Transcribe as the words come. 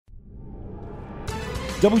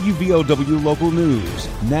WVOW Local News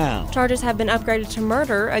now. Charges have been upgraded to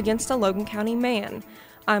murder against a Logan County man.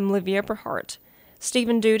 I'm Livia Berhart.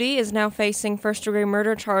 Stephen Duty is now facing first-degree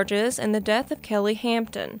murder charges in the death of Kelly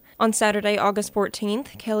Hampton. On Saturday, August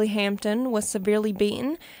 14th, Kelly Hampton was severely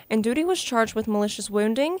beaten, and Duty was charged with malicious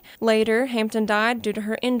wounding. Later, Hampton died due to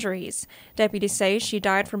her injuries. Deputies say she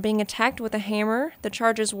died from being attacked with a hammer. The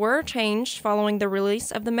charges were changed following the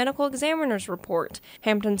release of the medical examiner's report.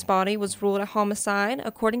 Hampton's body was ruled a homicide,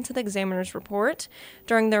 according to the examiner's report.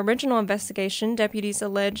 During the original investigation, deputies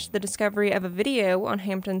alleged the discovery of a video on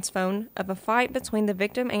Hampton's phone of a fight between the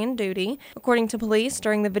victim and Duty. According to police,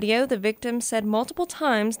 during the video, the victim said multiple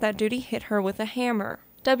times that Duty hit her with a hammer.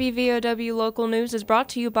 WVOW Local News is brought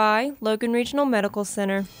to you by Logan Regional Medical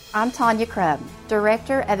Center. I'm Tanya Crubb,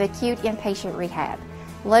 Director of Acute Inpatient Rehab.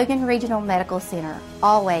 Logan Regional Medical Center,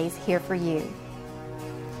 always here for you.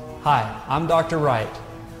 Hi, I'm Dr. Wright,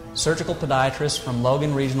 Surgical Podiatrist from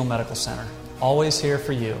Logan Regional Medical Center, always here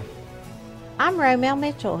for you. I'm Romel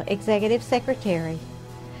Mitchell, Executive Secretary.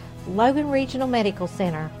 Logan Regional Medical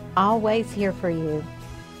Center, always here for you.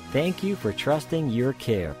 Thank you for trusting your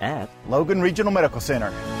care at Logan Regional Medical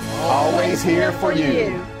Center, always here for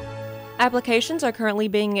you. Applications are currently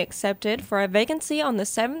being accepted for a vacancy on the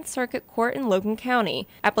 7th Circuit Court in Logan County.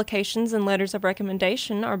 Applications and letters of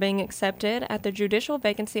recommendation are being accepted at the Judicial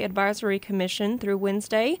Vacancy Advisory Commission through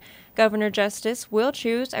Wednesday. Governor Justice will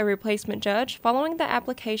choose a replacement judge following the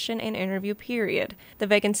application and interview period. The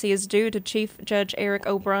vacancy is due to Chief Judge Eric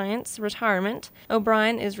O'Brien's retirement.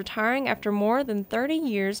 O'Brien is retiring after more than 30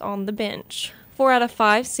 years on the bench. 4 out of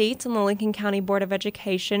 5 seats on the Lincoln County Board of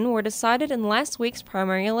Education were decided in last week's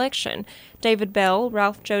primary election. David Bell,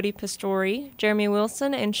 Ralph Jody Pastori, Jeremy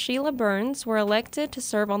Wilson, and Sheila Burns were elected to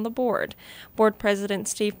serve on the board. Board President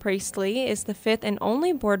Steve Priestley is the 5th and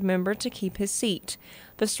only board member to keep his seat.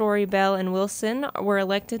 Pastori, Bell, and Wilson were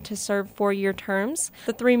elected to serve 4-year terms.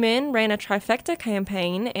 The 3 men ran a trifecta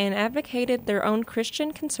campaign and advocated their own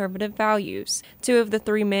Christian conservative values. 2 of the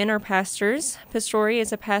 3 men are pastors. Pastori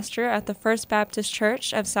is a pastor at the First Baptist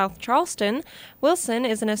Church of South Charleston. Wilson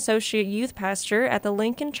is an associate youth pastor at the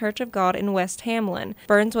Lincoln Church of God in West Hamlin.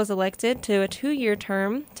 Burns was elected to a 2-year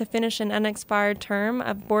term to finish an unexpired term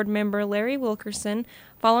of board member Larry Wilkerson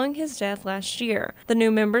following his death last year. The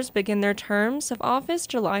new members begin their terms of office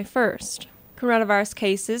July 1st. Coronavirus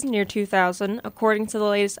cases near 2,000, according to the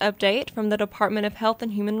latest update from the Department of Health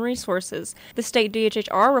and Human Resources. The state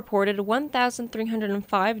DHHR reported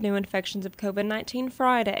 1,305 new infections of COVID-19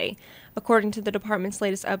 Friday. According to the department's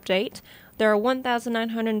latest update, there are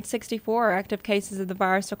 1,964 active cases of the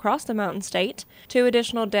virus across the Mountain State. 2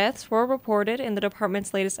 additional deaths were reported in the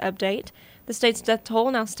department's latest update. The state's death toll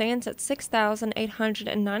now stands at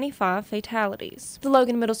 6,895 fatalities. The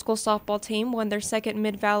Logan Middle School softball team won their second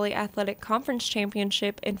Mid-Valley Athletic Conference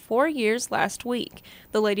Championship in 4 years last week.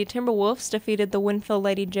 The Lady Timberwolves defeated the Winfield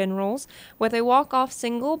Lady Generals with a walk-off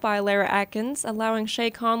single by Lara Atkins, allowing Shay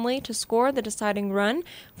Conley to score the deciding run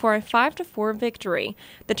for a 5-4 victory.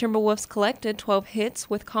 The Timberwolves collected 12 hits,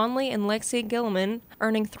 with Conley and Lexi Gilliman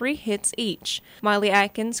earning 3 hits each. Miley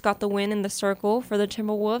Atkins got the win in the circle for the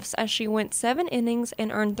Timberwolves as she went 7 innings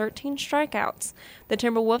and earned 13 strikeouts. The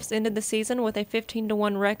Timberwolves ended the season with a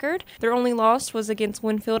 15-1 record. Their only loss was against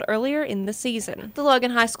Winfield earlier in the season. The Logan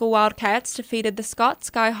High School Wildcats defeated the Scott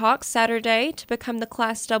Skyhawks Saturday to become the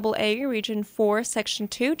Class AA Region 4 Section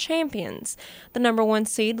 2 champions. The number 1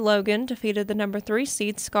 seed Logan defeated the number 3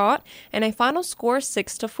 seed Scott in a final score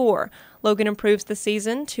 6-4. Logan improves the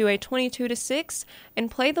season to a 22-6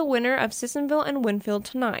 and play the winner of Sissonville and Winfield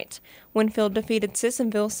tonight. Winfield defeated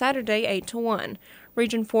Sissonville Saturday 8-1.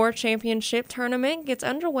 Region 4 Championship Tournament gets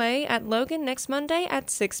underway at Logan next Monday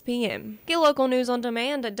at 6 p.m. Get local news on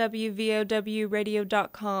demand at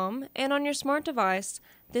WVOWradio.com and on your smart device.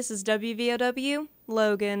 This is WVOW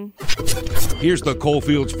Logan. Here's the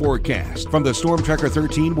Coalfields forecast from the Storm Tracker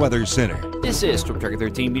 13 Weather Center. This is Storm Tracker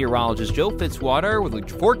 13 meteorologist Joe Fitzwater with a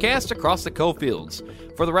forecast across the Coalfields.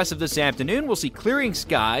 For the rest of this afternoon, we'll see clearing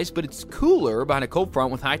skies, but it's cooler behind a cold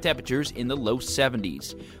front with high temperatures in the low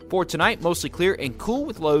 70s. For tonight, mostly clear and cool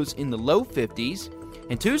with lows in the low 50s.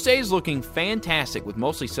 And Tuesday is looking fantastic with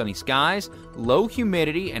mostly sunny skies, low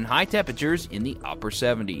humidity, and high temperatures in the upper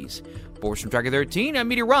 70s. For Storm Tracker 13, I'm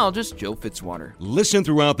meteorologist Joe Fitzwater. Listen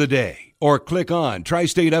throughout the day or click on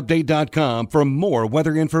tristateupdate.com for more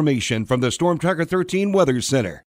weather information from the Storm Tracker 13 Weather Center.